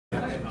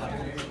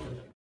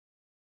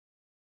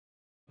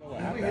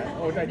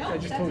Oh, I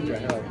just told you. I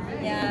know.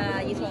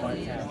 Yeah, you told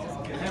me.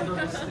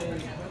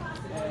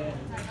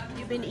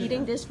 You've been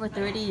eating this for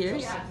 30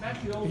 years?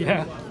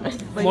 Yeah,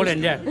 more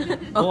than that.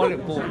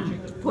 44.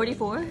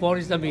 44?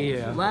 40-something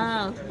years.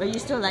 Wow, but you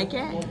still like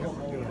it?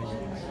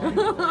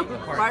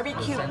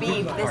 Barbecue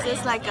beef. This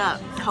is like a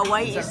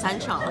Hawaii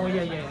essential. Oh,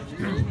 yeah.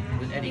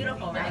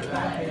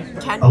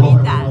 Can't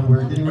beat that.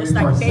 We're getting ready It's for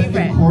our our favorite.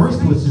 second course,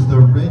 which is the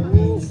red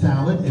bean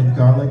salad and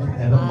garlic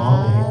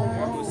edamame.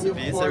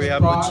 Musubis, so we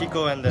have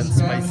mochiko and then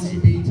spicy.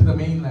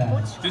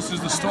 This is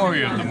the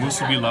story of the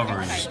musubi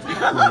lovers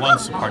who were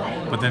once apart,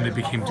 but then they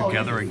became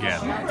together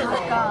again.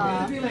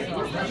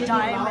 Like a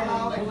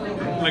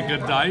diamond. Like a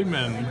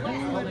diamond.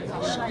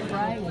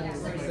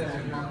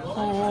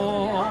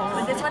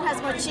 But this one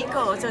has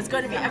mochiko, so it's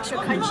going to be extra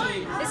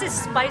crunchy. This is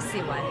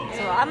spicy one.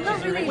 So I'm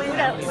not really good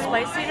at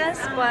spiciness,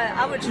 but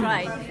I would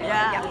try.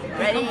 Yeah.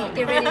 Ready?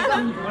 Get ready, go.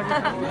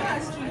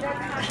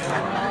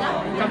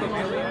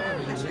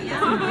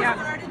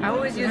 Yeah. I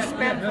always use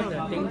spam for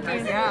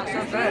thinking. Yeah,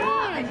 so good.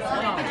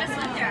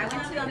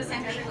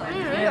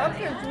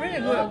 It's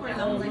really good.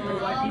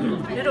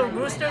 Little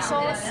rooster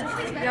sauce.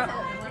 Yeah.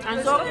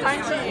 And so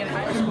crunchy.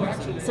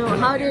 So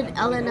how did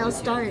L&L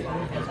start?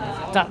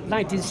 That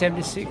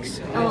 1976.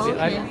 Oh,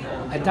 okay.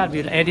 I started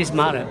with Eddie's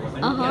mother.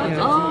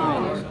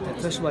 Oh.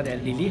 The first one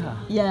at Liliha.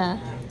 Yeah.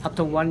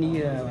 After 1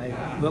 year, I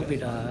worked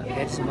with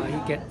Eddie's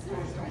mother.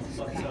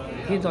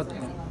 He thought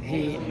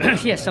he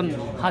had some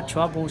heart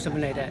trouble,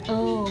 something like that.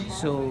 Oh.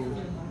 So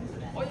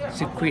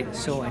she quit,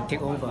 so I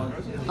take over.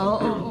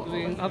 Oh.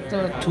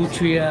 After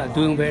 2-3 years,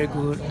 doing very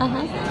good.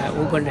 I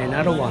opened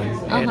another one.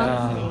 And,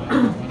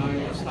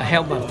 I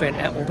helped my friend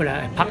open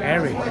a park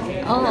area.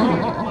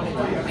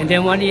 And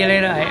then 1 year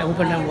later, I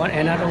opened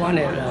another one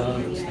at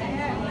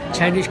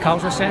Chinese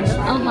Culture Center.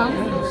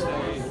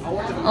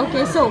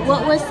 Okay, so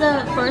what was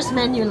the first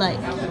menu like?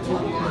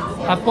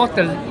 I bought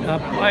the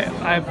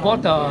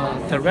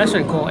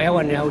restaurant called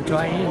L&L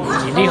Drive-In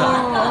in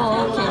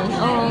Liliha.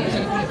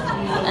 Okay.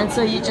 And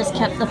so you just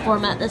kept the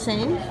format the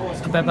same?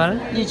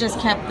 You just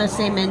kept the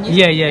same menu?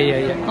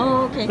 Yeah.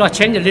 Oh, okay. No,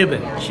 change a little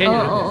bit. Okay.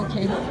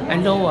 I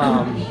know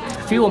a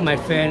few of my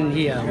friends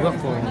here work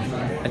for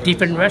a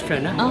different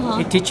restaurant.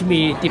 He teach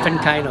me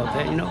different kind of,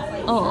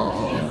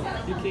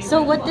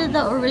 So what did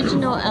the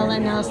original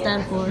L&L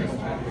stand for?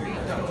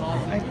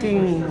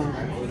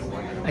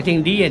 I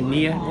think Lee and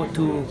Nia were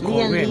two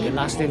Korean. The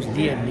last name is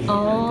Lee and Nia.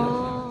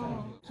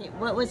 Oh. Okay.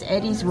 What was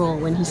Eddie's role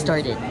when he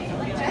started?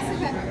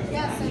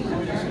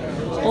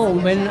 Oh,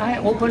 when I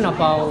opened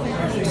about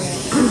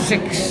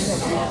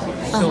 6.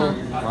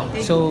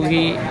 So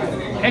we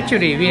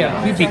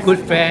be good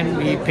friends.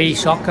 We play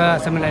soccer,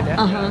 something like that.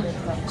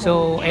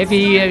 So every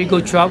year we go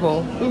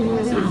travel.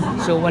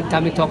 So one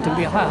time he talked to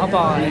me, how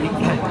about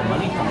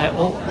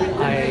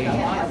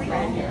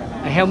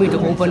I help me to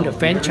open the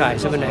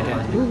franchise, something like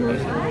that.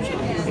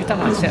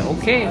 I said,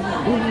 okay.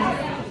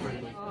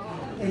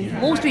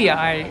 Mostly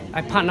I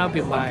partner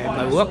with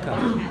my worker,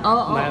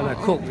 my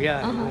cook,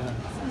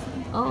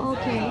 Oh,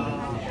 okay.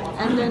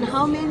 And then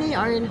how many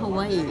are in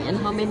Hawaii and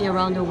how many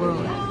around the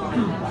world?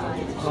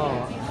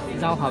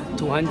 Now have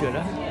 200.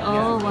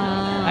 Oh,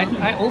 wow.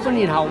 I open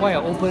in Hawaii. I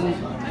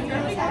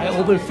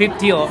open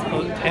 50 or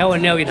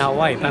L&L in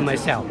Hawaii by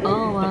myself.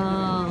 Oh,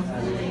 wow.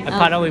 I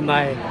partner with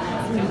my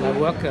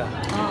worker.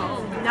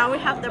 Now we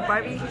have the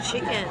barbecue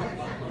chicken.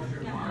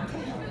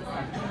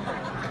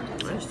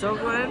 It's so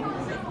good.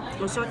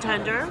 It's so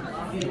tender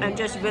and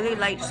just really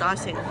light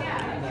saucing.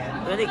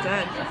 Really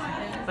good.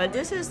 But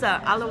this is the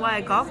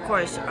Hawaii golf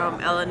course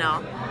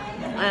L&L.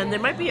 And they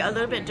might be a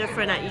little bit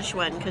different at each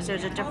one because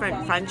there's a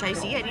different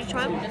franchisee at each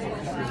one.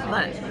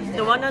 But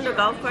the one on the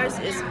golf course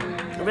is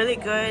really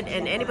good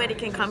and anybody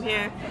can come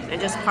here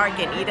and just park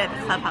and eat at the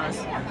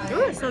clubhouse.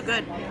 Ooh, it's so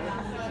good.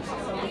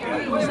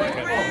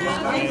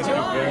 Thank you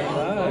very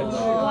much.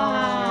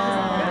 Wow.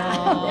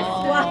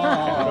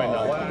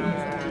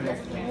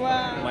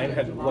 Mine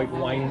had white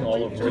wine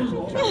all over it.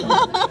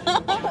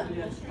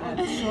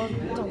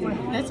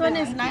 This one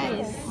is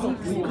nice.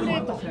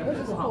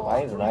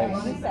 Mine's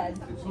nice.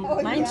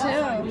 Mine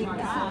too.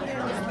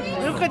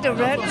 Look at the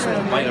red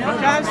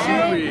Char siu.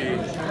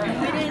 If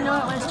we didn't know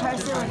it was char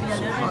siu, it would be a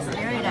little bit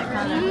scary, that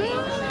color.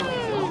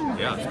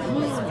 Yeah.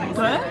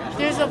 Good?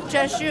 There's a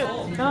char siu.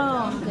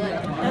 Oh, good.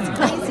 That's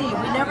crazy.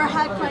 We never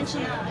had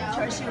crunchy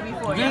char siu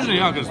before. Usually,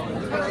 yeah, because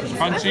it's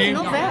crunchy.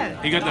 Not bad.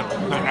 You get the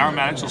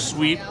aromatic, so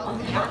sweet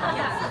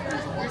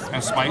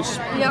and spice.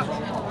 Yeah.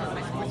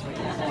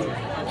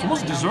 It's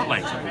almost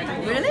dessert-like.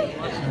 Really?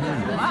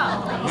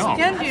 Wow. No. It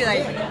can be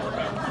like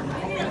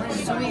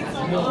Sweet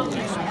garlic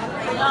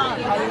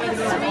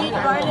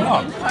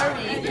and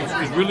curry.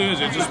 It really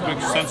is. It just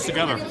makes sense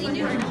together.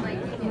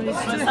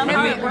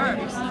 Somehow it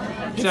works.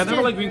 See, I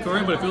never like green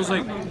curry, but it feels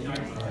like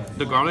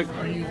the garlic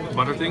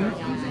butter thing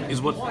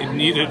is what it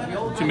needed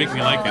to make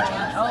me like it.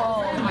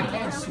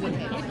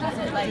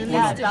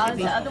 Yeah, balance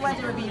it. Otherwise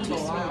it would be too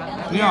sweet.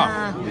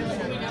 Yeah.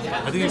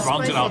 I think it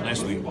rounds it out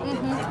nicely. How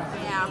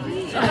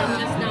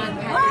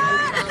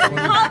the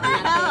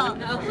hell?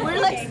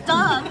 We're like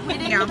stuck. We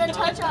didn't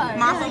know,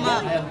 mop them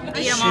up,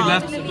 eat them She all.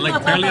 left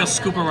like barely a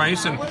scoop of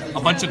rice and a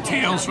bunch of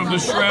tails from the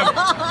shrimp.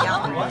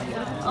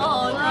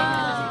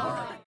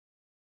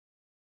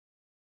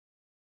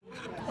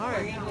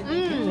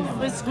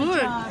 It's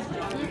good.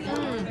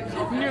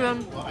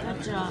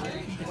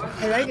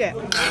 I like it.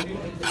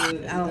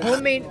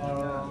 Homemade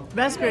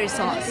raspberry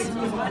sauce. The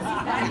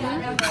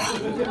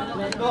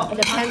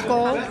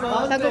panko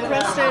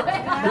crusted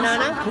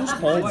banana. Who's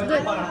home? It's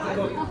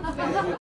good.